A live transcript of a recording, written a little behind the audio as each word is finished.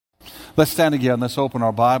Let's stand again. Let's open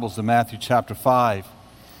our Bibles to Matthew chapter 5.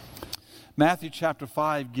 Matthew chapter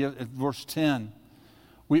 5, verse 10.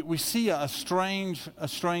 We see a strange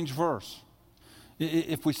verse.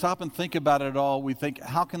 If we stop and think about it at all, we think,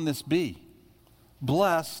 how can this be?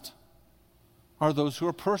 Blessed are those who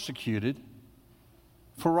are persecuted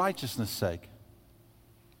for righteousness' sake.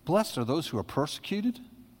 Blessed are those who are persecuted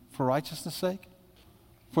for righteousness' sake,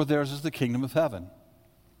 for theirs is the kingdom of heaven.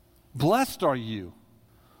 Blessed are you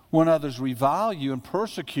when others revile you and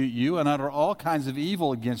persecute you and utter all kinds of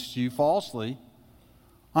evil against you falsely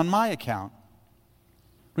on my account.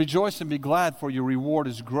 Rejoice and be glad, for your reward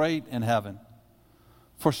is great in heaven.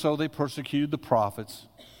 For so they persecuted the prophets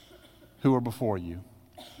who were before you.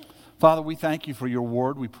 Father, we thank you for your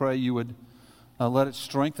word. We pray you would let it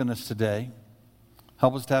strengthen us today.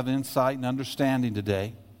 Help us to have insight and understanding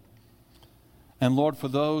today. And Lord, for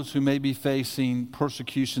those who may be facing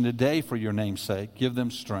persecution today for your name's sake, give them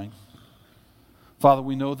strength. Father,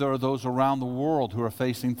 we know there are those around the world who are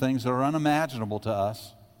facing things that are unimaginable to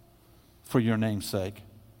us for your name's sake.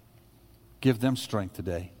 Give them strength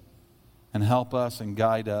today and help us and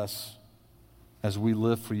guide us as we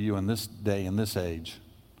live for you in this day, in this age,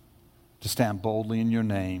 to stand boldly in your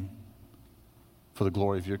name for the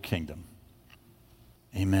glory of your kingdom.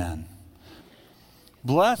 Amen.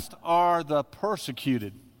 Blessed are the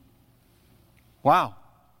persecuted. Wow.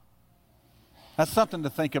 That's something to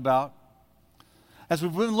think about. As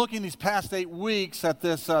we've been looking these past 8 weeks at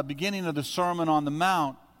this beginning of the Sermon on the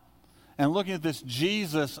Mount and looking at this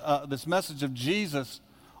this message of Jesus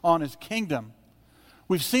on his kingdom,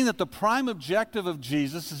 we've seen that the prime objective of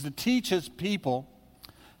Jesus is to teach his people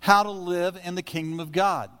how to live in the kingdom of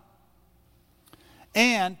God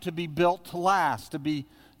and to be built to last,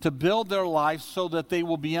 to build their lives so that they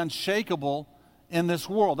will be unshakable in this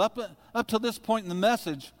world. Up to this point in the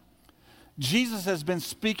message, Jesus has been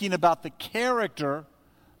speaking about the character,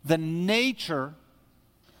 the nature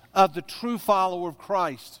of the true follower of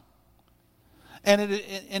Christ. And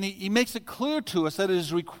he makes it clear to us that it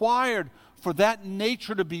is required for that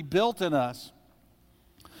nature to be built in us,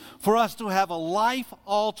 for us to have a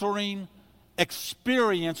life-altering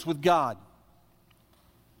experience with God.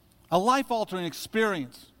 A life-altering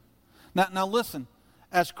experience. Now listen,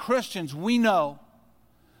 as Christians, we know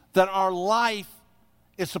that our life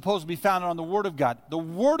is supposed to be founded on the Word of God. The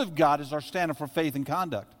Word of God is our standard for faith and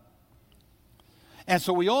conduct. And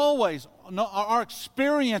so we always know our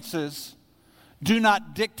experiences do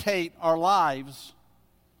not dictate our lives.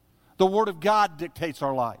 The Word of God dictates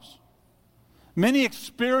our lives. Many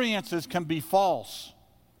experiences can be false.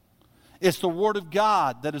 It's the Word of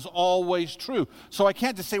God that is always true. So I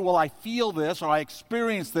can't just say, well, I feel this, or I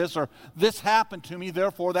experience this, or this happened to me,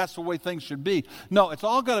 therefore that's the way things should be. No, it's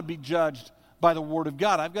all got to be judged by the Word of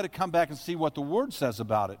God. I've got to come back and see what the Word says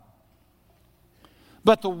about it.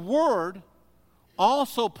 But the Word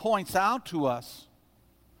also points out to us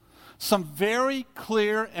some very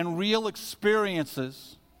clear and real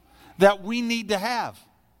experiences that we need to have.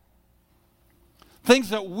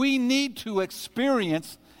 Things that we need to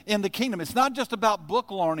experience in the kingdom. It's not just about book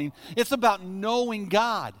learning. It's about knowing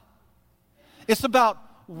God. It's about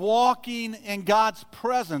walking in God's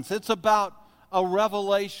presence. It's about a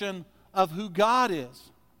revelation of who God is.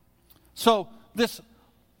 So this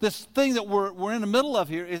thing that we're in the middle of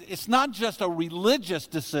here, it's not just a religious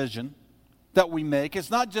decision that we make. It's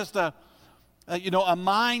not just a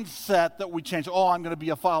mindset that we change. Oh, I'm going to be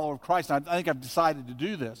a follower of Christ. I think I've decided to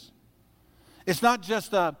do this. It's not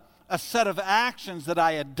just a set of actions that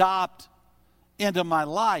I adopt into my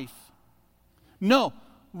life. No,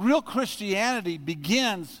 real Christianity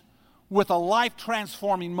begins with a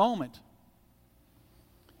life-transforming moment.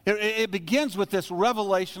 It begins with this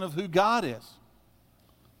revelation of who God is.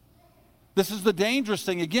 This is the dangerous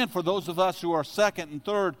thing, again, for those of us who are second and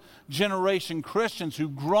third generation Christians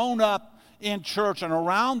who've grown up in church and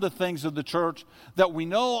around the things of the church, that we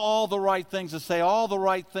know all the right things to say, all the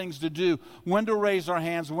right things to do, when to raise our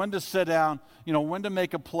hands, when to sit down, when to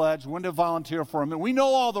make a pledge, when to volunteer for a minute. We know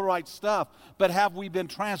all the right stuff, but have we been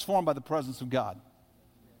transformed by the presence of God?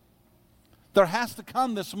 There has to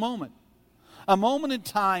come this moment, a moment in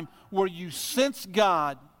time where you sense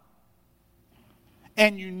God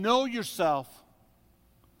and you know yourself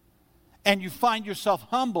and you find yourself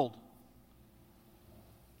humbled,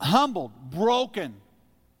 broken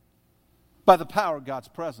by the power of God's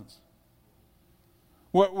presence.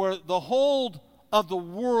 Where the hold of the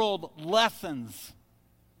world lessens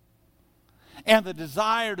and the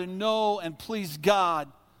desire to know and please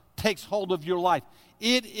God takes hold of your life.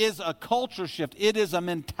 It is a culture shift. It is a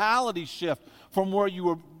mentality shift from where you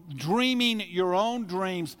were dreaming your own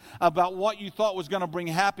dreams about what you thought was going to bring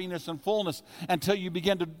happiness and fullness until you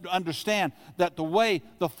begin to understand that the way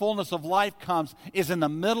the fullness of life comes is in the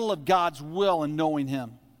middle of God's will and knowing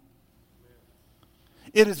Him.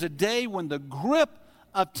 It is a day when the grip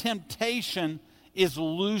of temptation is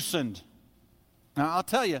loosened. Now, I'll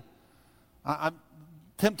tell you,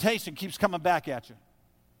 temptation keeps coming back at you.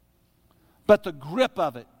 But the grip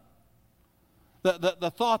of it,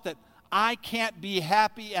 the thought that I can't be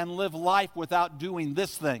happy and live life without doing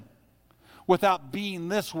this thing, without being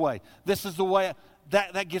this way. This is the way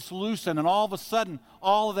that gets loosened, and all of a sudden,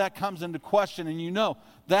 all of that comes into question, and you know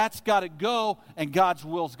that's got to go, and God's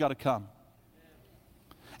will's got to come.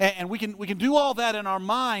 And we can do all that in our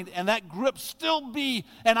mind, and that grip still be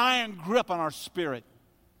an iron grip on our spirit.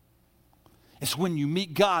 It's when you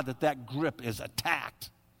meet God that grip is attacked.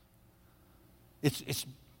 It's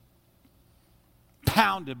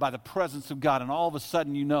pounded by the presence of God, and all of a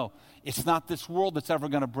sudden you know it's not this world that's ever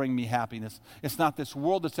going to bring me happiness. It's not this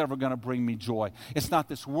world that's ever going to bring me joy. It's not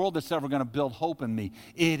this world that's ever going to build hope in me.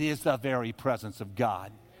 It is the very presence of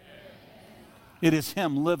God. It is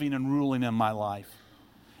Him living and ruling in my life.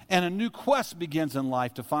 And a new quest begins in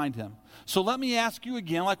life to find Him. So let me ask you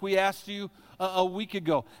again, like we asked you a week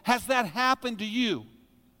ago, has that happened to you?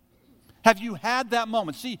 Have you had that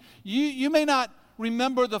moment? See, you may not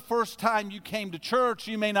remember the first time you came to church.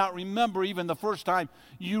 You may not remember even the first time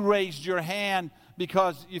you raised your hand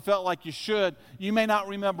because you felt like you should. You may not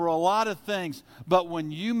remember a lot of things, but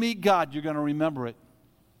when you meet God, you're going to remember it.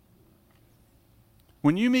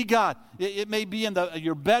 When you meet God, it may be in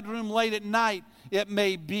your bedroom late at night. It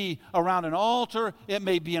may be around an altar. It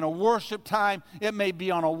may be in a worship time. It may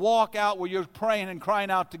be on a walk out where you're praying and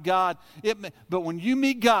crying out to God. But when you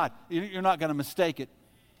meet God, you're not going to mistake it.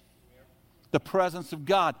 The presence of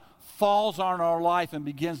God falls on our life and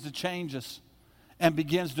begins to change us and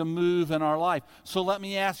begins to move in our life. So let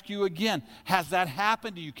me ask you again, has that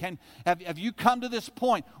happened to you? Have you come to this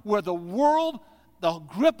point where the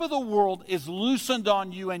grip of the world is loosened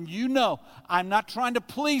on you and you know, I'm not trying to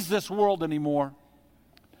please this world anymore.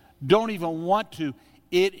 Don't even want to.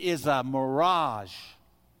 It is a mirage.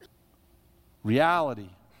 Reality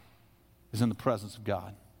is in the presence of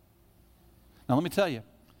God. Now let me tell you,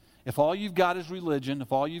 if all you've got is religion,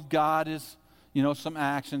 if all you've got is, some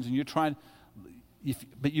actions, and you're trying,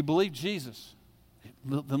 but you believe Jesus,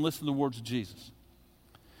 then listen to the words of Jesus.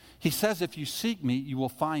 He says, if you seek me, you will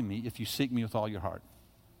find me if you seek me with all your heart.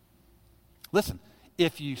 Listen,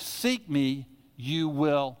 if you seek me, you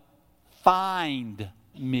will find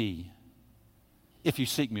me if you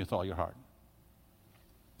seek me with all your heart.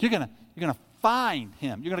 You're going to find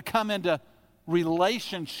Him. You're going to come into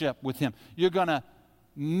relationship with Him. You're going to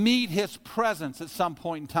meet His presence at some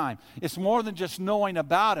point in time. It's more than just knowing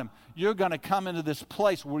about Him. You're going to come into this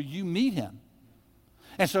place where you meet Him.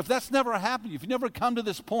 And so if that's never happened, if you've never come to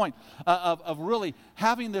this point of really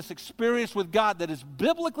having this experience with God that is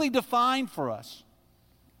biblically defined for us,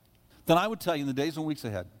 then I would tell you in the days and weeks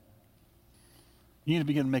ahead, you need to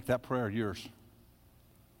begin to make that prayer yours.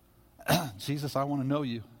 Jesus, I want to know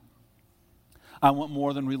you. I want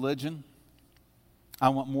more than religion. I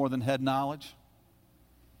want more than head knowledge.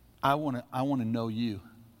 I want to know you.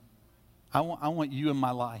 I want you in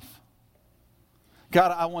my life.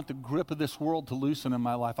 God, I want the grip of this world to loosen in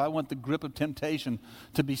my life. I want the grip of temptation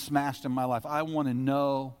to be smashed in my life. I want to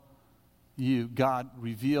know you. God,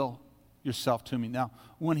 reveal yourself to me. Now,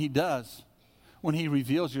 when He does, when He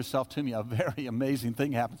reveals yourself to me, a very amazing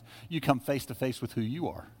thing happens. You come face to face with who you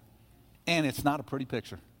are. And it's not a pretty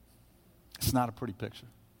picture. It's not a pretty picture.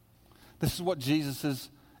 This is what Jesus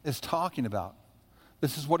is talking about.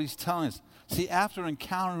 This is what He's telling us. See, after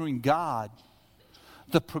encountering God,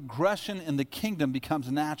 the progression in the kingdom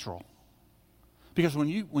becomes natural. Because when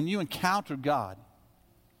you encounter God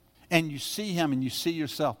and you see Him and you see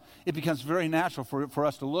yourself, it becomes very natural for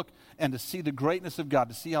us to look and to see the greatness of God,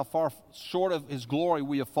 to see how far short of His glory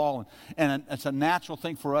we have fallen. And it's a natural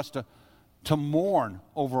thing for us to mourn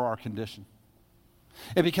over our condition.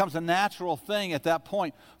 It becomes a natural thing at that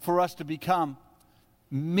point for us to become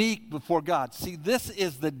meek before God. See, this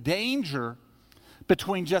is the danger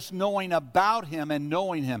between just knowing about Him and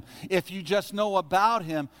knowing Him. If you just know about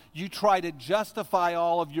Him, you try to justify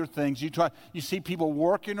all of your things. You see people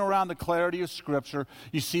working around the clarity of Scripture.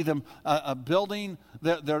 You see them building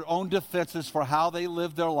their own defenses for how they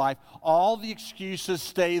live their life. All the excuses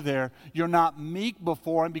stay there. You're not meek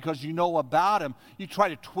before Him because you know about Him. You try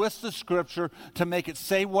to twist the Scripture to make it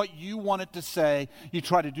say what you want it to say. You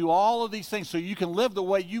try to do all of these things so you can live the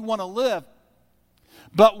way you want to live.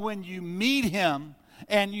 But when you meet Him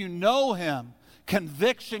and you know Him,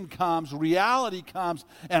 conviction comes, reality comes,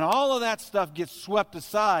 and all of that stuff gets swept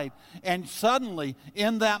aside. And suddenly,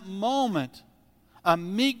 in that moment, a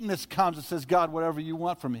meekness comes and says, God, whatever you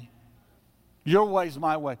want from me. Your way is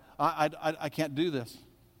my way. I can't do this.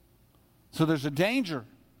 So there's a danger.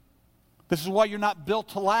 This is why you're not built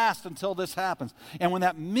to last until this happens. And when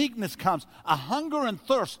that meekness comes, a hunger and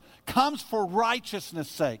thirst comes for righteousness'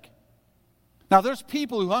 sake. Now, there's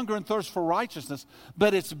people who hunger and thirst for righteousness,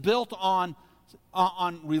 but it's built on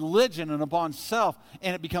religion and upon self,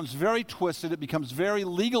 and it becomes very twisted. It becomes very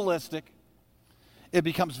legalistic. It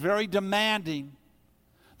becomes very demanding.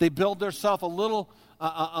 They build themselves a little,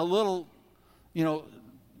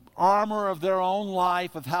 armor of their own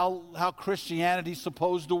life of how Christianity's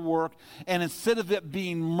supposed to work. And instead of it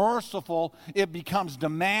being merciful, it becomes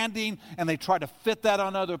demanding, and they try to fit that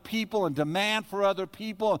on other people and demand for other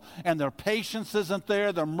people, and their patience isn't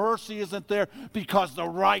there, their mercy isn't there, because the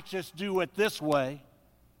righteous do it this way.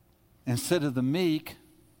 Instead of the meek,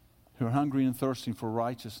 who are hungry and thirsting for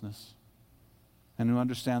righteousness, and who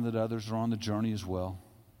understand that others are on the journey as well.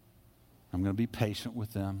 I'm going to be patient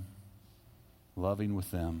with them, loving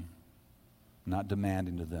with them, not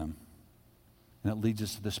demanding to them. And it leads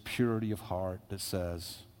us to this purity of heart that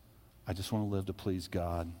says, I just want to live to please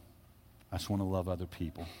God. I just want to love other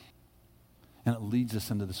people. And it leads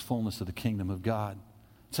us into this fullness of the kingdom of God.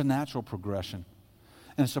 It's a natural progression.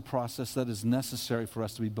 And it's a process that is necessary for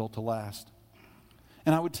us to be built to last.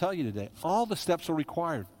 And I would tell you today, all the steps are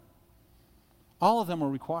required. All of them are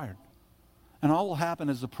required. And all will happen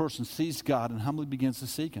as the person sees God and humbly begins to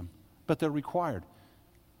seek Him. But they're required.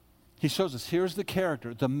 He shows us, here's the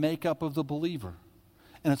character, the makeup of the believer.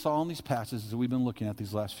 And it's all in these passages that we've been looking at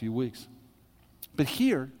these last few weeks. But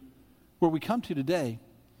here, where we come to today,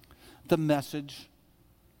 the message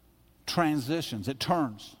transitions, it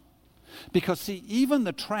turns. Because see, even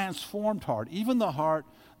the transformed heart, even the heart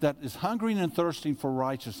that is hungering and thirsting for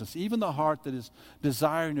righteousness, even the heart that is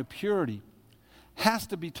desiring of purity, has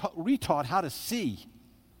to be retaught how to see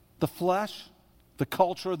the flesh, the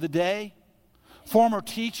culture of the day, former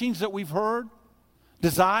teachings that we've heard,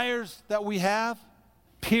 desires that we have,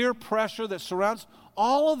 peer pressure that surrounds.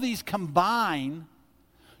 All of these combine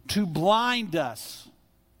to blind us,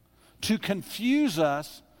 to confuse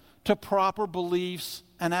us to proper beliefs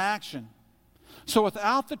and action. So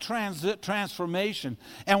without the transformation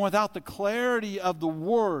and without the clarity of the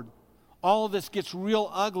Word, all of this gets real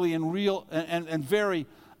ugly and real and very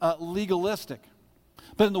legalistic.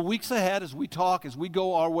 But in the weeks ahead, as we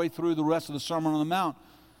go our way through the rest of the Sermon on the Mount,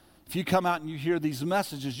 if you come out and you hear these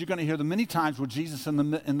messages, you're going to hear them many times where Jesus in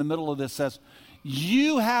the middle of this says,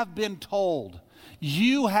 you have been told,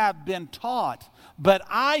 you have been taught, but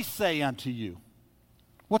I say unto you.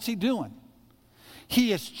 What's he doing?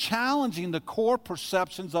 He is challenging the core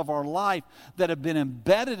perceptions of our life that have been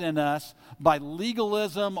embedded in us by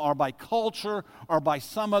legalism or by culture or by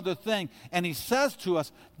some other thing. And he says to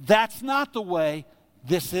us, that's not the way,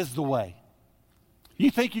 this is the way.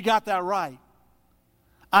 You think you got that right?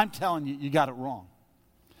 I'm telling you, you got it wrong.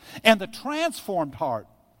 And the transformed heart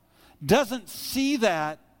doesn't see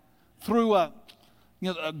that through a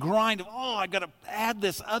grind of, I got to add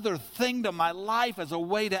this other thing to my life as a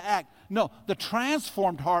way to act. No, the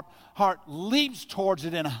transformed heart leaps towards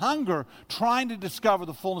it in hunger, trying to discover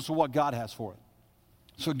the fullness of what God has for it.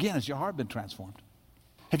 So again, has your heart been transformed?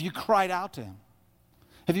 Have you cried out to Him?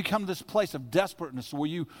 Have you come to this place of desperateness where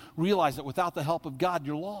you realize that without the help of God,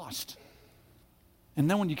 you're lost? And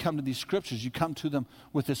then when you come to these scriptures, you come to them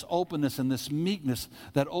with this openness and this meekness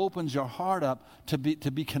that opens your heart up to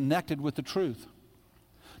be connected with the truth.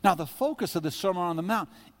 Now, the focus of the Sermon on the Mount,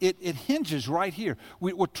 it hinges right here.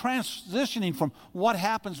 We're transitioning from what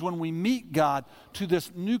happens when we meet God to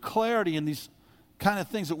this new clarity and these kind of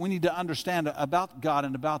things that we need to understand about God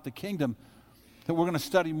and about the kingdom that we're going to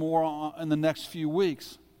study more in the next few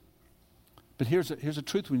weeks. But here's a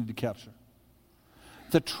truth we need to capture.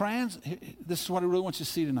 This is what I really want you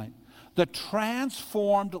to see tonight. The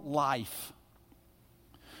transformed life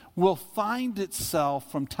will find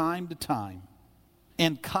itself from time to time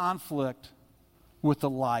in conflict with the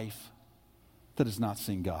life that has not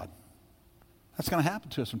seen God. That's going to happen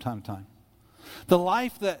to us from time to time. The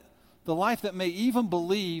life that may even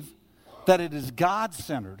believe that it is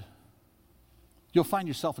God-centered, you'll find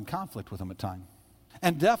yourself in conflict with them at times.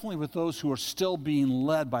 And definitely with those who are still being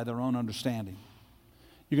led by their own understanding.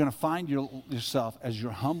 You're going to find yourself, as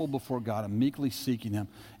you're humble before God and meekly seeking Him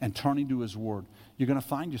and turning to His Word, you're going to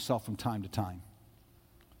find yourself from time to time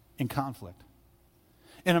in conflict.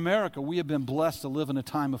 In America, we have been blessed to live in a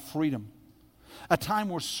time of freedom, a time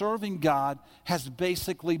where serving God has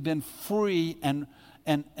basically been free and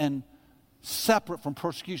separate from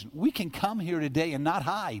persecution. We can come here today and not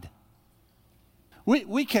hide.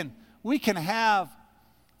 We can have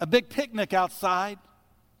a big picnic outside,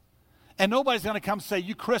 and nobody's going to come say,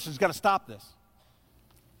 you Christians got to stop this.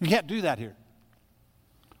 You can't do that here.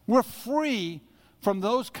 We're free from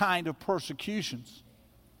those kind of persecutions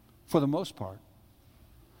for the most part.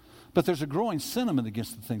 But there's a growing sentiment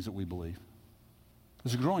against the things that we believe.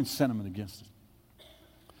 There's a growing sentiment against it.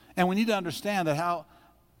 And we need to understand that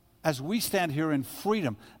as we stand here in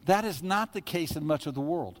freedom, that is not the case in much of the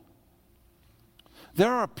world.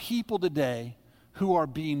 There are people today who are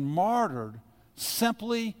being martyred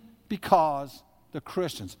simply because they're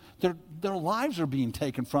Christians. Their lives are being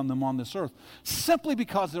taken from them on this earth simply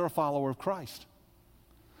because they're a follower of Christ.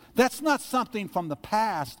 That's not something from the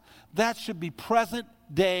past. That should be present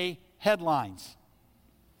day headlines.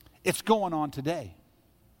 It's going on today.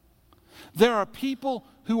 There are people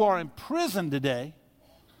who are in prison today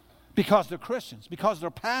because they're Christians, because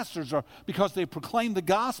they're pastors, or because they proclaim the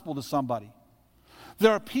gospel to somebody.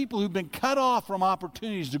 There are people who've been cut off from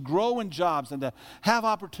opportunities to grow in jobs and to have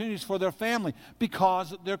opportunities for their family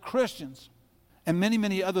because they're Christians, and many,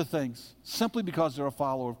 many other things, simply because they're a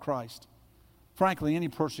follower of Christ. Frankly, any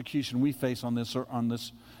persecution we face on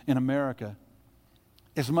this in America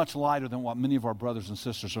is much lighter than what many of our brothers and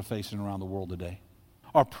sisters are facing around the world today.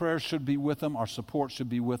 Our prayers should be with them. Our support should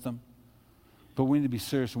be with them. But we need to be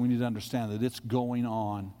serious, and we need to understand that it's going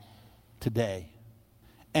on today.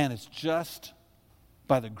 And it's just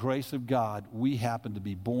by the grace of God, we happen to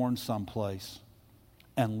be born someplace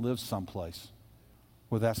and live someplace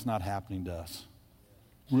where that's not happening to us.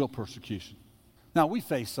 Real persecution. Now, we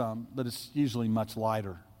face some, but it's usually much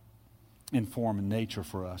lighter in form and nature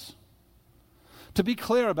for us. To be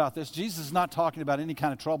clear about this, Jesus is not talking about any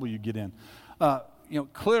kind of trouble you get in.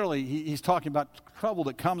 Clearly, he's talking about trouble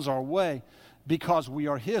that comes our way because we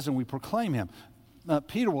are his and we proclaim him.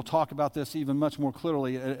 Peter will talk about this even much more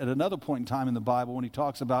clearly at another point in time in the Bible when he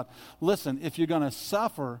talks about, listen, if you're going to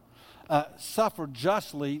suffer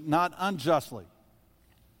justly, not unjustly.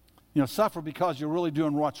 Suffer because you're really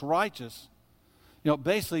doing what's righteous.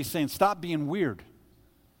 Basically he's saying stop being weird.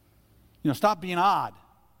 Stop being odd.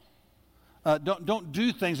 Don't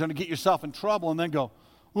do things that are going to get yourself in trouble and then go,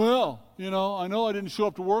 well, I know I didn't show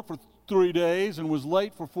up to work for 3 days and was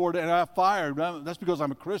late for 4 days and I got fired. That's because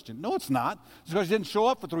I'm a Christian. No, it's not. It's because you didn't show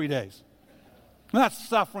up for 3 days. You're not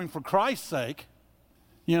suffering for Christ's sake.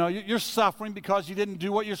 You're suffering because you didn't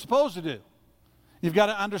do what you're supposed to do. You've got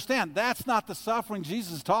to understand, that's not the suffering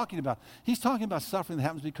Jesus is talking about. He's talking about suffering that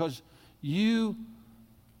happens because you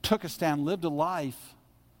took a stand, lived a life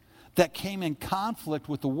that came in conflict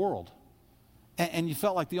with the world. And you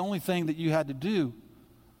felt like the only thing that you had to do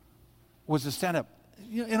was to stand up.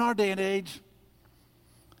 In our day and age,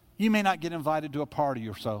 you may not get invited to a party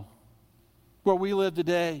or so. Where we live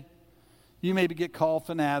today, you maybe get called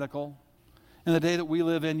fanatical. In the day that we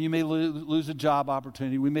live in, you may lose a job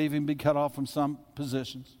opportunity. We may even be cut off from some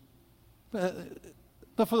positions.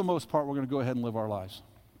 But for the most part, we're going to go ahead and live our lives.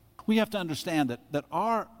 We have to understand that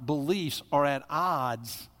our beliefs are at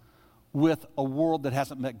odds with a world that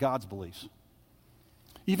hasn't met God's beliefs.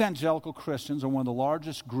 Evangelical Christians are one of the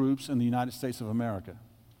largest groups in the United States of America.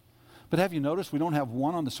 But have you noticed we don't have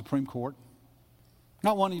one on the Supreme Court?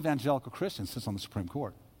 Not one evangelical Christian sits on the Supreme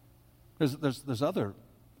Court. There's other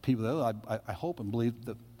people there, I hope and believe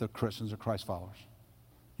that they're Christians or Christ followers.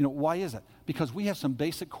 Why is that? Because we have some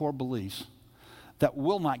basic core beliefs that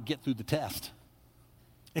will not get through the test.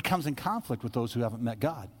 It comes in conflict with those who haven't met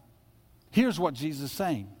God. Here's what Jesus is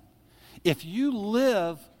saying. If you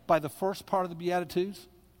live by the first part of the Beatitudes,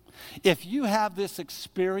 if you have this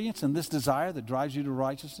experience and this desire that drives you to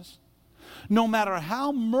righteousness, no matter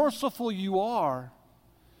how merciful you are,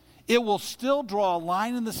 it will still draw a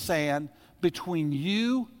line in the sand between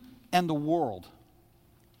you and the world.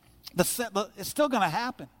 It's still going to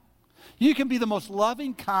happen. You can be the most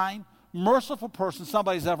loving, kind, merciful person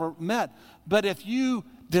somebody's ever met, but if you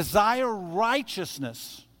desire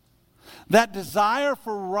righteousness, that desire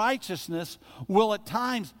for righteousness will at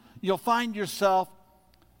times, you'll find yourself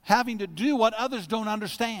having to do what others don't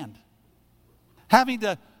understand. Having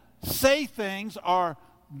to say things or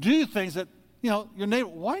do things that, your neighbor,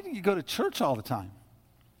 why do you go to church all the time?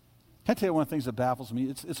 Can I tell you one of the things that baffles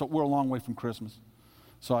me? We're a long way from Christmas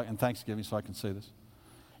and Thanksgiving, so I can say this.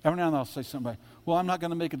 Every now and then I'll say to somebody, well, I'm not going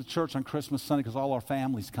to make it to church on Christmas Sunday because all our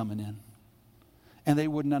family's coming in. And they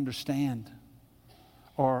wouldn't understand.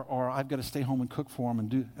 Or I've got to stay home and cook for them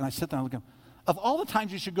and I sit there and look at them. Of all the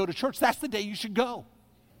times you should go to church, that's the day you should go.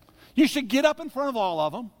 You should get up in front of all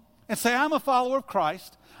of them and say, I'm a follower of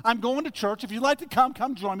Christ. I'm going to church. If you'd like to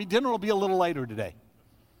come join me. Dinner will be a little later today.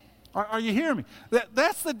 Are you hearing me?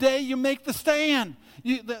 That's the day you make the stand.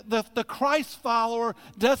 The Christ follower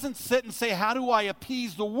doesn't sit and say, how do I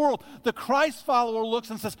appease the world? The Christ follower looks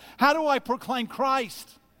and says, how do I proclaim Christ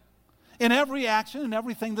in every action and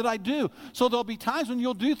everything that I do? So there'll be times when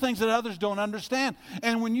you'll do things that others don't understand.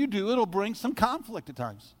 And when you do, it'll bring some conflict at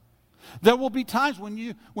times. There will be times when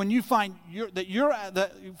you find that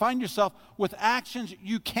you find yourself with actions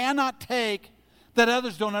you cannot take that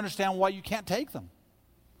others don't understand why you can't take them.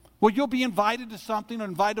 Well, you'll be invited to something or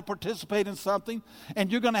invited to participate in something,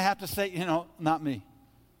 and you're going to have to say, not me.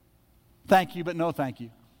 Thank you, but no thank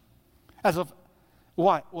you.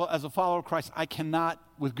 Why? Well, as a follower of Christ, I cannot,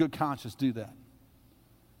 with good conscience, do that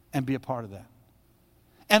and be a part of that.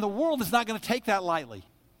 And the world is not going to take that lightly.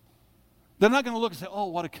 They're not going to look and say, oh,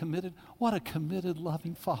 what a committed,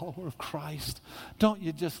 loving follower of Christ. Don't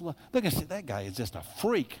you just love? They're going to say, that guy is just a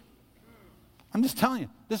freak. I'm just telling you,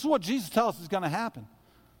 this is what Jesus tells us is going to happen.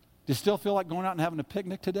 Do you still feel like going out and having a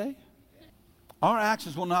picnic today? Our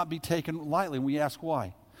actions will not be taken lightly. We ask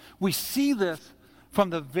why. We see this from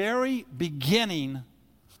the very beginning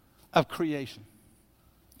of creation.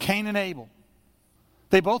 Cain and Abel.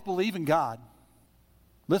 They both believe in God.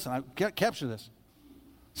 Listen, capture this.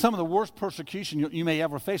 Some of the worst persecution you may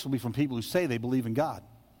ever face will be from people who say they believe in God.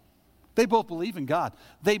 They both believe in God.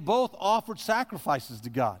 They both offered sacrifices to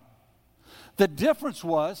God. The difference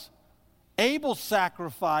was, Abel's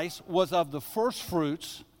sacrifice was of the first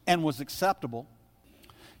fruits and was acceptable.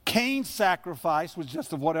 Cain's sacrifice was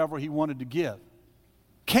just of whatever he wanted to give.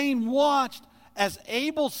 Cain watched as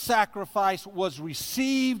Abel's sacrifice was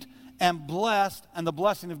received and blessed, and the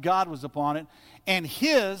blessing of God was upon it, and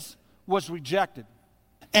his was rejected.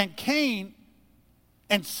 And Cain,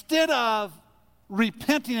 instead of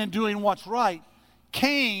repenting and doing what's right,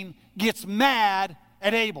 Cain gets mad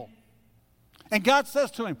at Abel. And God says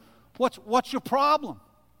to him, What's your problem?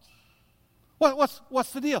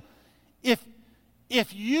 What's the deal?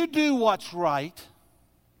 If you do what's right,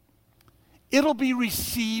 it'll be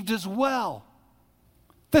received as well.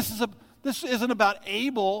 This isn't about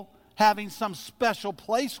Abel having some special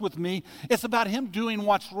place with me. It's about him doing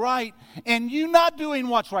what's right and you not doing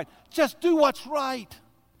what's right. Just do what's right.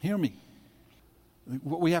 Hear me.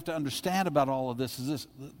 What we have to understand about all of this is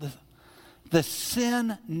this. The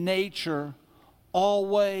sin nature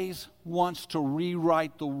always wants to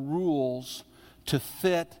rewrite the rules to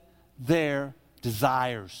fit their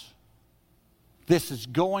desires. This is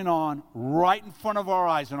going on right in front of our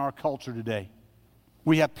eyes in our culture today.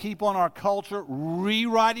 We have people in our culture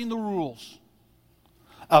rewriting the rules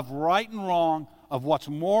of right and wrong, of what's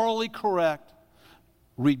morally correct,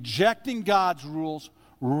 rejecting God's rules,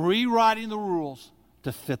 rewriting the rules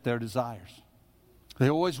to fit their desires. They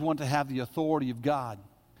always want to have the authority of God.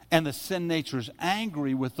 And the sin nature is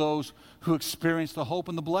angry with those who experience the hope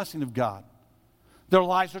and the blessing of God. Their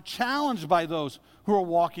lives are challenged by those who are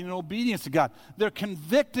walking in obedience to God. They're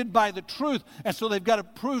convicted by the truth, and so they've got to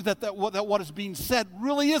prove that what is being said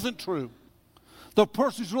really isn't true. The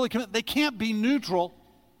person who's really committed, they can't be neutral.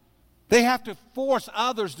 They have to force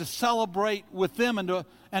others to celebrate with them and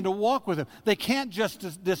to walk with them. They can't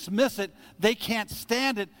just dismiss it. They can't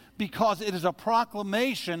stand it because it is a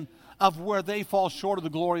proclamation of where they fall short of the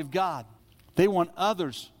glory of God. They want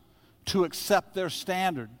others to accept their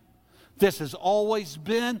standard. This has always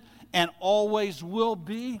been and always will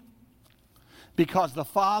be because the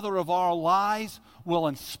father of our lies will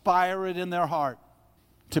inspire it in their heart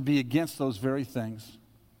to be against those very things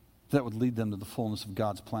that would lead them to the fullness of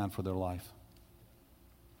God's plan for their life.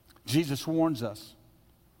 Jesus warns us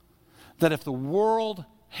that if the world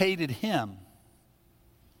hated him,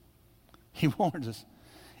 he warns us,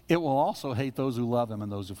 it will also hate those who love him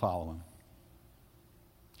and those who follow him.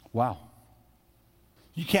 Wow.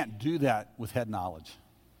 You can't do that with head knowledge.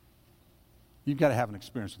 You've got to have an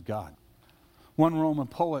experience with God. One Roman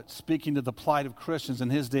poet, speaking to the plight of Christians in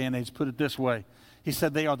his day and age, put it this way. He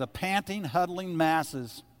said, they are the panting, huddling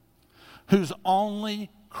masses whose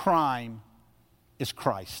only crime is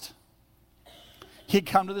Christ. He'd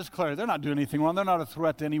come to this clarity. They're not doing anything wrong. They're not a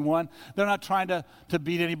threat to anyone. They're not trying to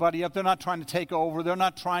beat anybody up. They're not trying to take over. They're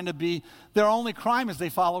not trying to be. Their only crime is they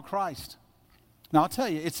follow Christ. Now, I'll tell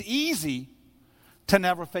you, it's easy to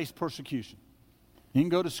never face persecution. You can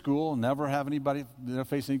go to school and never have anybody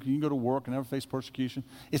face anything. You can go to work and never face persecution.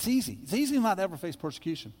 It's easy. It's easy to not ever face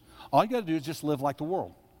persecution. All you got to do is just live like the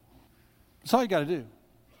world. That's all you got to do.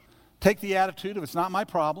 Take the attitude of it's not my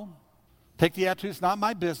problem. Take the attitude it's not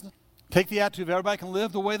my business. Take the attitude of everybody can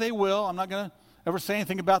live the way they will. I'm not going to ever say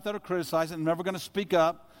anything about that or criticize it. I'm never going to speak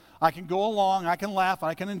up. I can go along. I can laugh.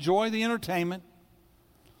 I can enjoy the entertainment.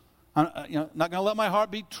 I'm not going to let my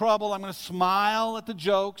heart be troubled. I'm going to smile at the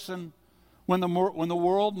jokes, and when the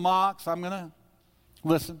world mocks, I'm going to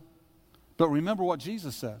listen. But remember what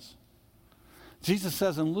Jesus says. Jesus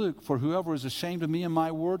says in Luke, "For whoever is ashamed of me and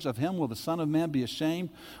my words, of him will the Son of Man be ashamed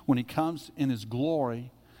when he comes in his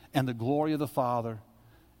glory and the glory of the Father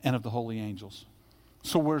and of the holy angels."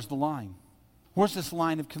 So where's the line? Where's this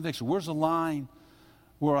line of conviction? Where's the line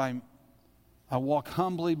where I walk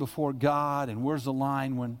humbly before God, and where's the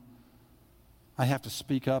line when I have to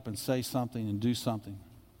speak up and say something and do something?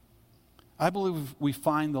 I believe we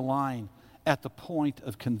find the line at the point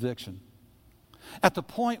of conviction. At the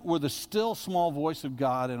point where the still small voice of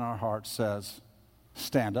God in our heart says,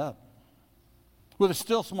 stand up. Where the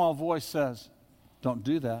still small voice says, don't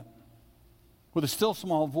do that. Where the still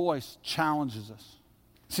small voice challenges us.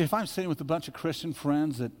 See, if I'm sitting with a bunch of Christian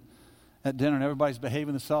friends at dinner and everybody's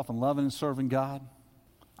behaving themselves and loving and serving God,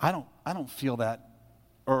 I don't feel that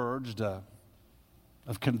urge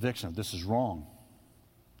of conviction. This is wrong.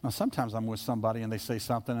 Now, sometimes I'm with somebody and they say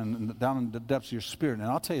something and down in the depths of your spirit, and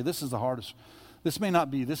I'll tell you, this is the hardest. This may not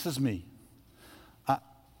be, this is me.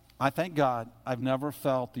 I thank God I've never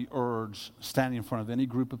felt the urge standing in front of any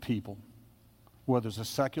group of people, whether it's a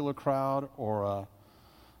secular crowd or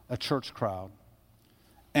a church crowd,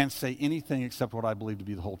 and say anything except what I believe to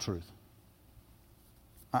be the whole truth.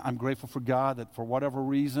 I'm grateful for God that for whatever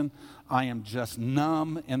reason, I am just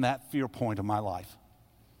numb in that fear point of my life.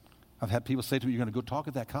 I've had people say to me, "You're going to go talk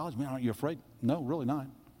at that college? Man, aren't you afraid?" No, really not.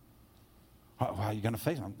 How are you going to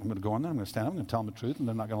face it? I'm going to go in there, I'm going to stand up, I'm going to tell them the truth, and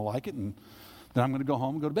they're not going to like it, and then I'm going to go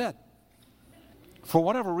home and go to bed. For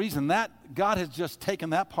whatever reason, that God has just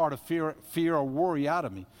taken that part of fear or worry out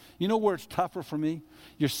of me. You know where it's tougher for me?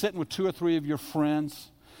 You're sitting with 2 or 3 of your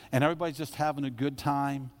friends, and everybody's just having a good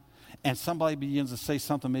time, and somebody begins to say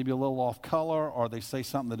something maybe a little off color, or they say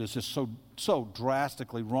something that is just so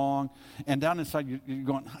drastically wrong, and down inside you're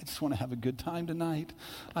going, I just want to have a good time tonight.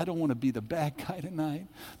 I don't want to be the bad guy tonight.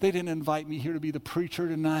 They didn't invite me here to be the preacher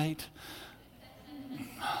tonight.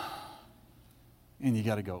 And you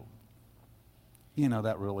got to go,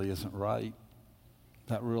 that really isn't right.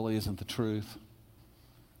 That really isn't the truth.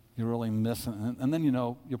 You're really missing. And then,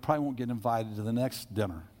 you probably won't get invited to the next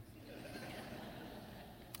dinner.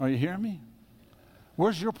 Are you hearing me?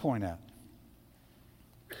 Where's your point at?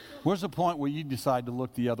 Where's the point where you decide to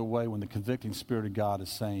look the other way when the convicting Spirit of God is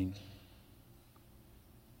saying,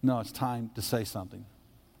 no, it's time to say something?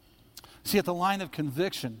 See, at the line of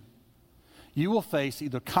conviction, you will face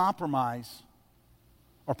either compromise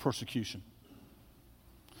or persecution.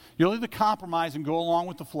 You'll either compromise and go along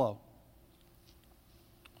with the flow,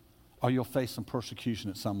 or you'll face some persecution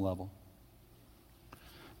at some level.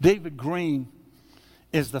 David Green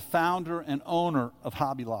is the founder and owner of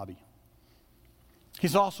Hobby Lobby.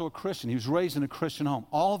 He's also a Christian. He was raised in a Christian home.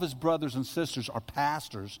 All of his brothers and sisters are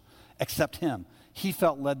pastors except him. He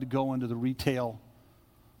felt led to go into the retail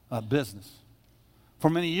business. For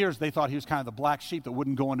many years, they thought he was kind of the black sheep that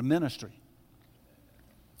wouldn't go into ministry.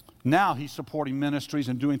 Now he's supporting ministries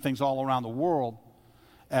and doing things all around the world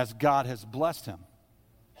as God has blessed him.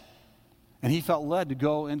 And he felt led to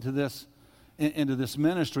go into this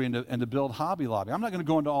ministry and to build Hobby Lobby. I'm not going to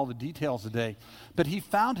go into all the details today, but he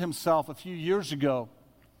found himself a few years ago,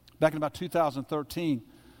 back in about 2013,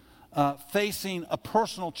 facing a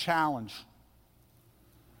personal challenge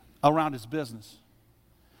around his business,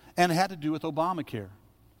 and it had to do with Obamacare.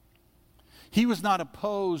 He was not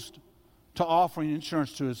opposed to offering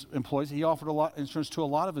insurance to his employees. He offered insurance to a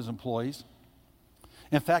lot of his employees.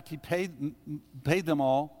 In fact, he paid them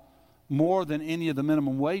all more than any of the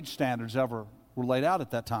minimum wage standards ever were laid out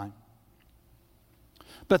at that time.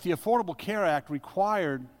 But the Affordable Care Act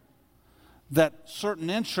required that certain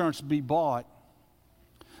insurance be bought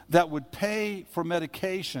that would pay for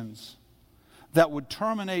medications that would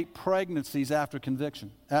terminate pregnancies after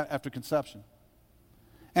conception. And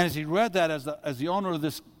as he read that as the owner of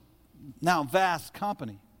this now vast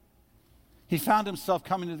company, he found himself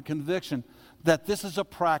coming to the conviction that this is a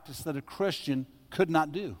practice that a Christian could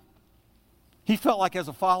not do. He felt like, as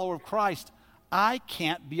a follower of Christ, I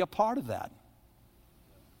can't be a part of that.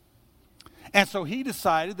 And so he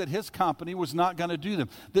decided that his company was not going to do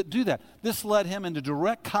that. This led him into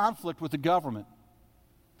direct conflict with the government.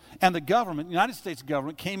 And the government, the United States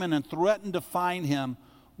government, came in and threatened to fine him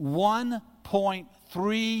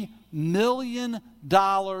 $1.3 million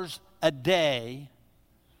a day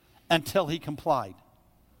until he complied.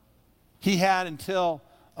 He had until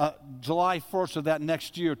July 1st of that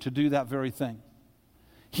next year to do that very thing.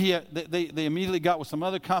 They immediately got with some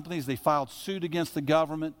other companies. They filed suit against the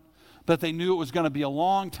government, but they knew it was going to be a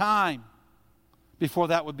long time before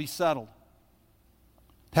that would be settled.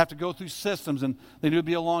 have to go through systems, and they knew it would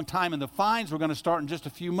be a long time, and the fines were going to start in just a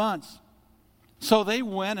few months. So they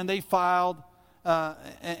went and they filed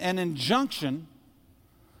an injunction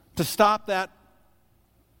to stop that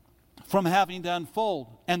from having to unfold.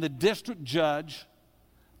 And the district judge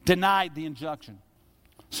denied the injunction.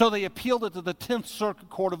 So they appealed it to the 10th Circuit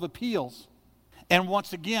Court of Appeals. And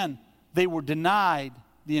once again, they were denied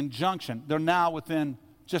the injunction. They're now within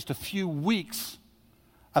just a few weeks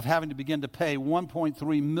of having to begin to pay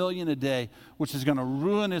 $1.3 million a day, which is going to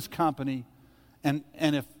ruin his company. And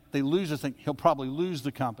if they lose this thing, he'll probably lose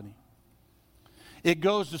the company. It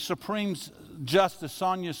goes to Supreme Justice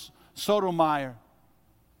Sonia Sotomayor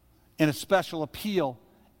in a special appeal,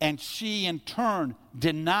 and she in turn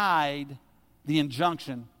denied the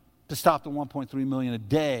injunction to stop the $1.3 million a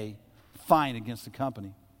day fine against the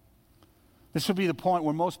company. This would be the point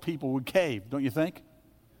where most people would cave, don't you think?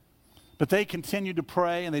 But they continued to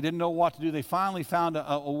pray, and they didn't know what to do. They finally found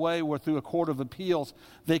a way where through a court of appeals,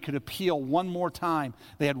 they could appeal one more time.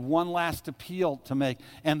 They had one last appeal to make,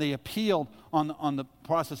 and they appealed on the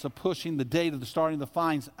process of pushing the date of the starting of the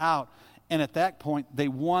fines out. And at that point, they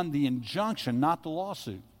won the injunction, not the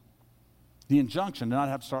lawsuit. The injunction did not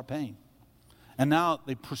have to start paying. And now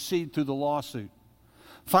they proceed through the lawsuit.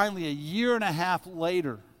 Finally, a year and a half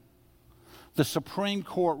later, the Supreme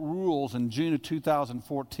Court rules in June of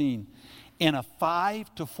 2014 in a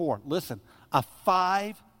 5-4, listen, a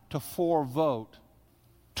 5-4 vote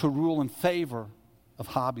to rule in favor of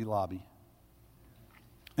Hobby Lobby.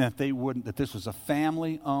 And if they wouldn't, that this was a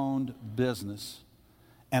family-owned business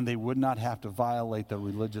and they would not have to violate their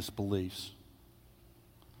religious beliefs.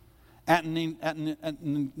 Antonin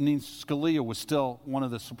Scalia was still one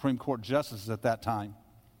of the Supreme Court justices at that time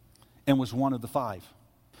and was one of the 5.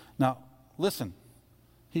 Now, listen,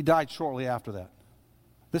 he died shortly after that.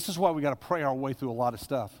 This is why we got to pray our way through a lot of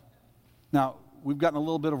stuff. Now, we've gotten a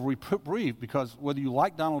little bit of reprieve because whether you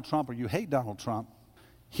like Donald Trump or you hate Donald Trump,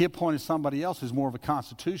 he appointed somebody else who's more of a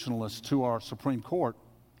constitutionalist to our Supreme Court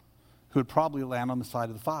who would probably land on the side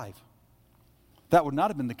of the 5. That would not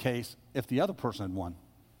have been the case if the other person had won.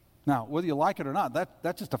 Now, whether you like it or not,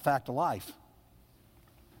 that's just a fact of life.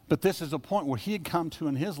 But this is a point where he had come to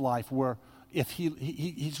in his life where if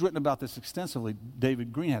he's written about this extensively,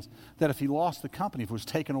 David Green has, that if he lost the company, if it was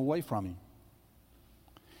taken away from him,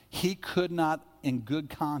 he could not, in good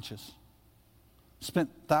conscience, spent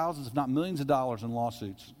thousands, if not millions of dollars in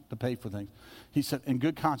lawsuits to pay for things. He said, in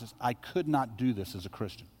good conscience, I could not do this as a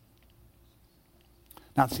Christian.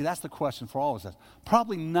 Now, see, that's the question for all of us.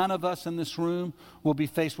 Probably none of us in this room will be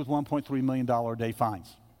faced with $1.3 million a day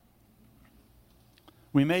fines.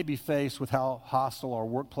 We may be faced with how hostile our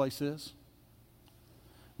workplace is.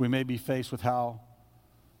 We may be faced with how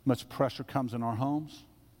much pressure comes in our homes.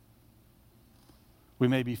 We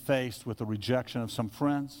may be faced with the rejection of some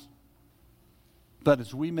friends. But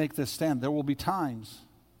as we make this stand, there will be times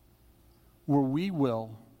where we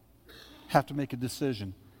will have to make a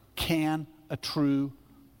decision. Can a true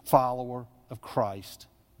follower of Christ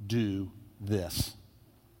do this?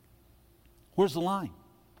 Where's the line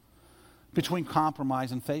between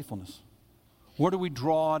compromise and faithfulness? Where do we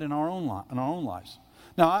draw it in our own lives?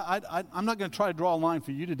 Now, I'm not going to try to draw a line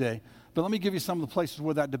for you today, but let me give you some of the places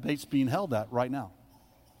where that debate's being held at right now.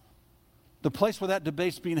 The place where that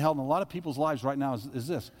debate's being held in a lot of people's lives right now is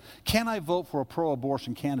this. Can I vote for a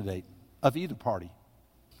pro-abortion candidate of either party?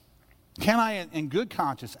 Can I, in good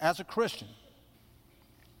conscience, as a Christian,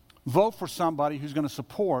 vote for somebody who's going to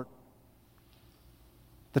support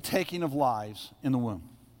the taking of lives in the womb?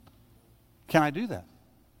 Can I do that?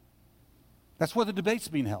 That's where the debate's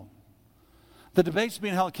being held. The debate's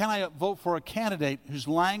being held, can I vote for a candidate whose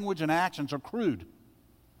language and actions are crude?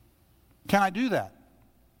 Can I do that?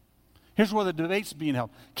 Here's where the debate's being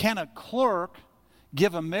held. Can a clerk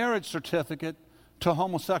give a marriage certificate to a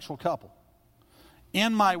homosexual couple?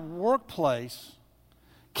 In my workplace,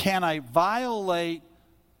 can I violate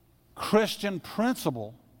Christian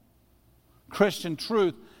principle, Christian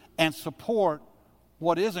truth, and support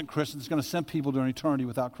what isn't Christian that's going to send people to an eternity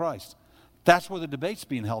without Christ? That's where the debate's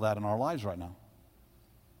being held at in our lives right now.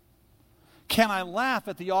 Can I laugh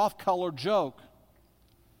at the off-color joke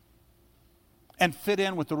and fit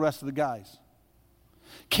in with the rest of the guys?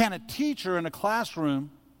 Can a teacher in a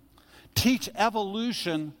classroom teach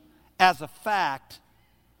evolution as a fact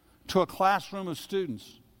to a classroom of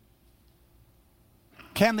students?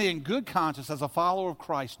 Can they, in good conscience, as a follower of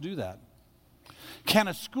Christ, do that? Can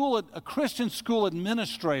a Christian school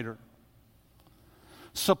administrator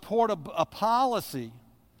support a policy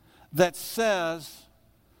that says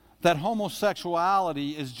that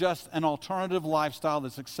homosexuality is just an alternative lifestyle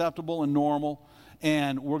that's acceptable and normal,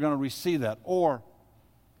 and we're going to receive that? Or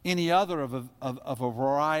any other of a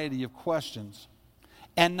variety of questions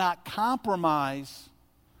and not compromise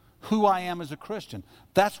who I am as a Christian.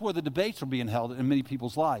 That's where the debates are being held in many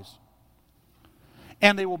people's lives.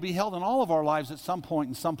 And they will be held in all of our lives at some point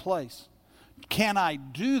in some place. Can I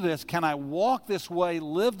do this? Can I walk this way,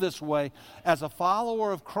 live this way as a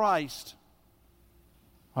follower of Christ?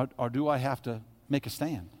 Or do I have to make a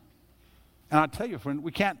stand? And I'll tell you, friend,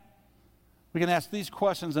 we can ask these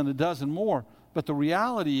questions and a dozen more, but the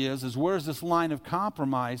reality is where's this line of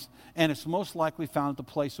compromise? And it's most likely found at the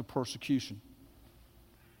place of persecution.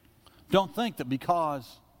 Don't think that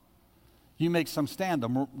because you make some stand,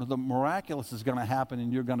 the miraculous is going to happen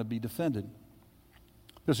and you're going to be defended.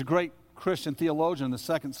 There's a great Christian theologian in the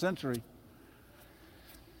 2nd century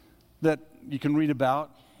that you can read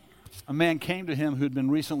about. A man came to him who had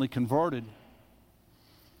been recently converted.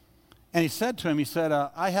 And he said to him,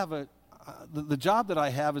 the job that I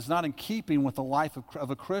have is not in keeping with the life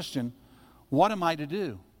of a Christian. What am I to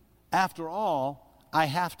do? After all, I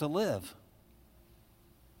have to live.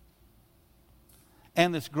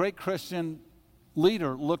 And this great Christian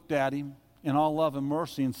leader looked at him in all love and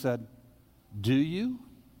mercy and said, do you?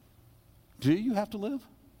 Do you have to live?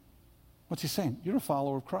 What's he saying? You're a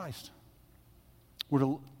follower of Christ.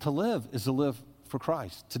 To live is to live for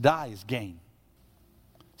Christ. To die is gain.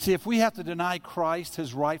 See, if we have to deny Christ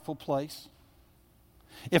his rightful place,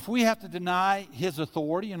 if we have to deny his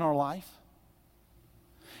authority in our life,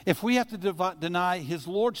 if we have to deny his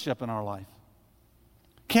lordship in our life,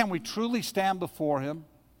 can we truly stand before him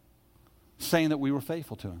saying that we were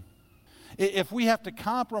faithful to him? If we have to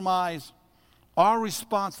compromise our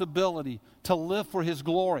responsibility to live for his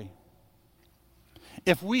glory,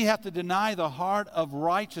 if we have to deny the heart of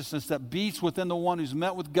righteousness that beats within the one who's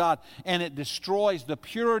met with God and it destroys the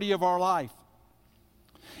purity of our life,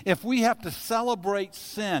 if we have to celebrate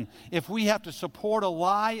sin, if we have to support a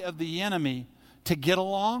lie of the enemy to get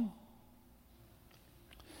along,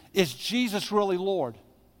 is Jesus really Lord?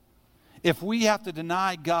 If we have to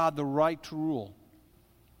deny God the right to rule,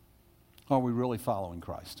 are we really following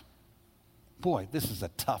Christ? Boy, this is a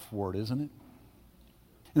tough word, isn't it?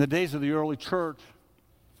 In the days of the early church,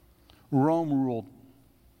 Rome ruled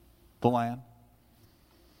the land.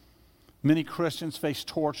 Many Christians faced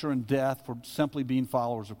torture and death for simply being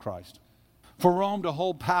followers of Christ. For Rome to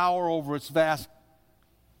hold power over its vast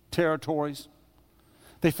territories,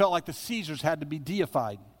 they felt like the Caesars had to be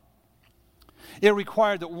deified. It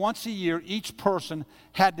required that once a year, each person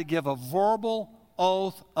had to give a verbal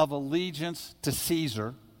oath of allegiance to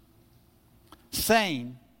Caesar,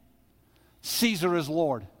 saying, Caesar is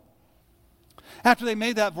Lord. After they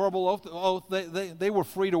made that verbal oath, they were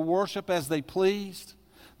free to worship as they pleased.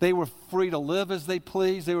 They were free to live as they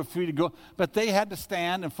pleased. They were free to go. But they had to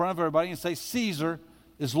stand in front of everybody and say, Caesar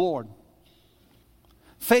is Lord.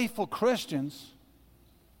 Faithful Christians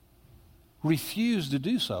refused to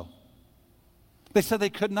do so. They said they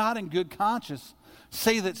could not in good conscience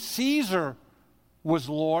say that Caesar was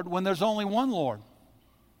Lord when there's only one Lord.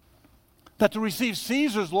 That to receive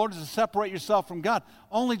Caesar's Lord is to separate yourself from God.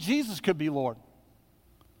 Only Jesus could be Lord.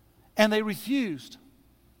 And they refused.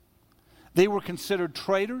 They were considered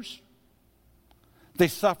traitors. They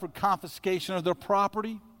suffered confiscation of their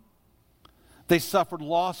property. They suffered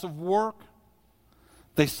loss of work.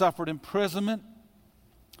 They suffered imprisonment.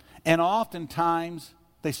 And oftentimes,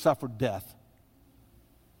 they suffered death.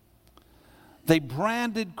 They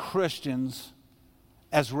branded Christians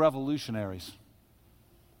as revolutionaries.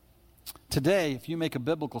 Today, if you make a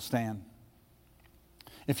biblical stand,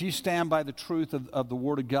 if you stand by the truth of the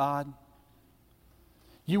Word of God,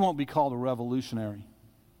 you won't be called a revolutionary.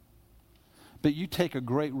 But you take a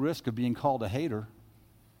great risk of being called a hater.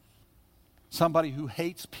 Somebody who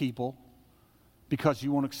hates people because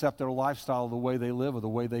you won't accept their lifestyle, the way they live, or the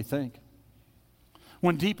way they think.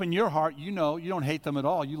 When deep in your heart, you know you don't hate them at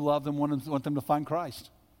all. You love them, want them to find Christ.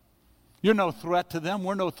 You're no threat to them.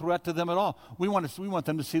 We're no threat to them at all. We want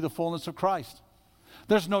them to see the fullness of Christ.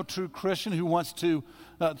 There's no true Christian who wants to,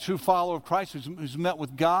 true follower of Christ who's met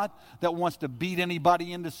with God, that wants to beat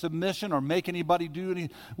anybody into submission or make anybody do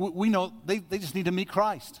anything. We know they just need to meet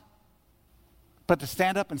Christ. But to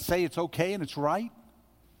stand up and say it's okay and it's right,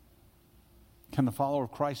 can the follower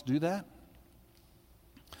of Christ do that?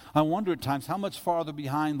 I wonder at times how much farther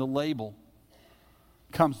behind the label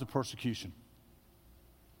comes the persecution.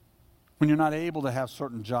 When you're not able to have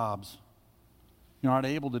certain jobs, you're not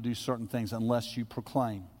able to do certain things unless you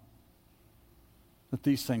proclaim that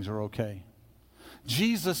these things are okay.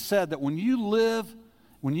 Jesus said that when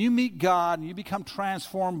you meet God and you become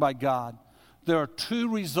transformed by God, there are two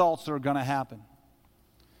results that are going to happen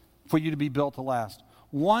for you to be built to last.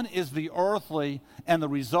 One is the earthly, and the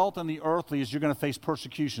result in the earthly is you're going to face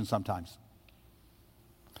persecution sometimes.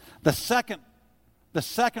 The second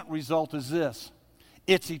result is this.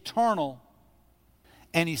 It's eternal,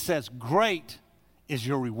 and he says, great is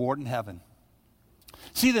your reward in heaven.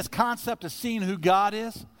 See, this concept of seeing who God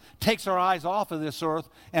is takes our eyes off of this earth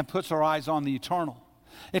and puts our eyes on the eternal.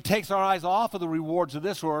 It takes our eyes off of the rewards of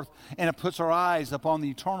this earth and it puts our eyes upon the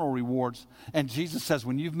eternal rewards. And Jesus says,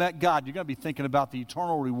 when you've met God, you're going to be thinking about the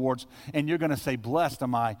eternal rewards, and you're going to say, blessed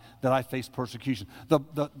am I that I face persecution.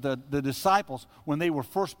 The disciples, when they were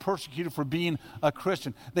first persecuted for being a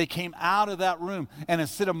Christian, they came out of that room, and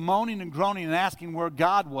instead of moaning and groaning and asking where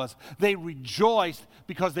God was, they rejoiced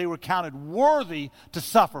because they were counted worthy to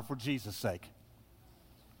suffer for Jesus' sake.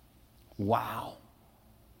 Wow.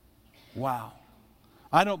 Wow.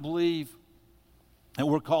 I don't believe that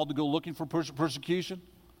we're called to go looking for persecution.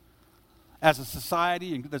 As a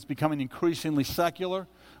society that's becoming increasingly secular,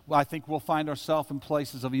 I think we'll find ourselves in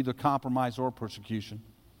places of either compromise or persecution.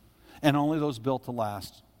 And only those built to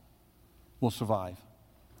last will survive.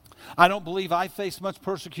 I don't believe I face much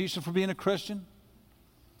persecution for being a Christian,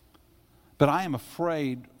 but I am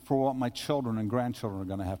afraid for what my children and grandchildren are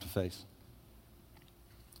going to have to face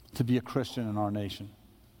to be a Christian in our nation.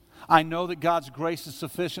 I know that God's grace is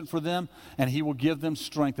sufficient for them, and He will give them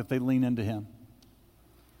strength if they lean into Him.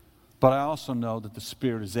 But I also know that the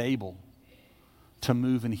Spirit is able to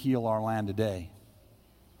move and heal our land today.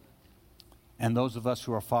 And those of us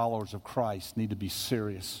who are followers of Christ need to be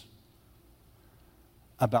serious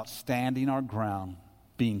about standing our ground,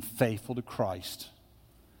 being faithful to Christ,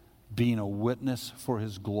 being a witness for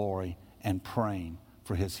His glory, and praying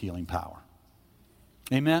for His healing power.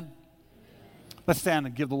 Amen? Let's stand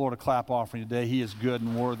and give the Lord a clap offering today. He is good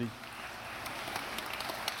and worthy.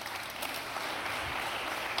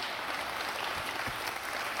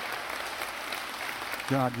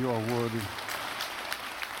 God, you are worthy.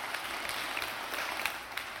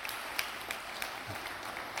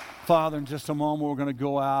 Father, in just a moment, we're going to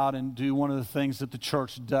go out and do one of the things that the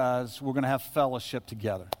church does. We're going to have fellowship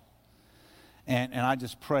together. And I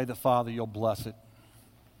just pray that, Father, you'll bless it.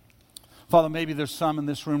 Father, maybe there's some in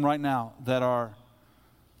this room right now that are,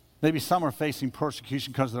 maybe some are facing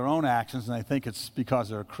persecution because of their own actions, and they think it's because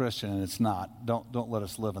they're a Christian, and it's not. Don't let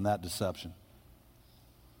us live in that deception.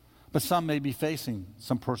 But some may be facing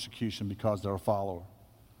some persecution because they're a follower.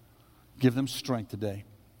 Give them strength today.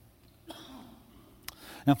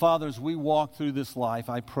 And Father, as we walk through this life,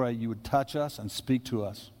 I pray you would touch us and speak to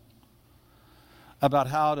us about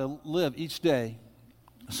how to live each day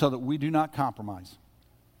so that we do not compromise.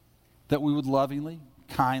 That we would lovingly,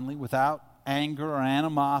 kindly, without anger or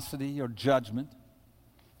animosity or judgment,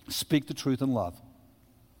 speak the truth in love.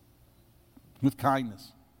 With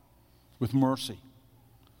kindness, with mercy,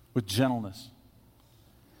 with gentleness,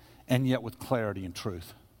 and yet with clarity and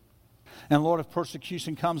truth. And Lord, if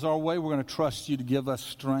persecution comes our way, we're going to trust you to give us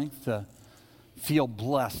strength to feel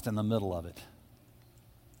blessed in the middle of it.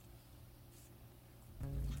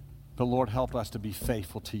 But Lord, help us to be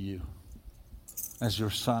faithful to you, as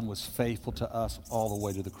your Son was faithful to us all the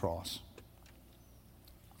way to the cross.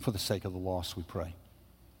 For the sake of the lost, we pray.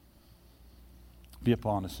 Be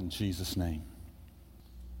upon us in Jesus' name.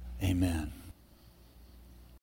 Amen.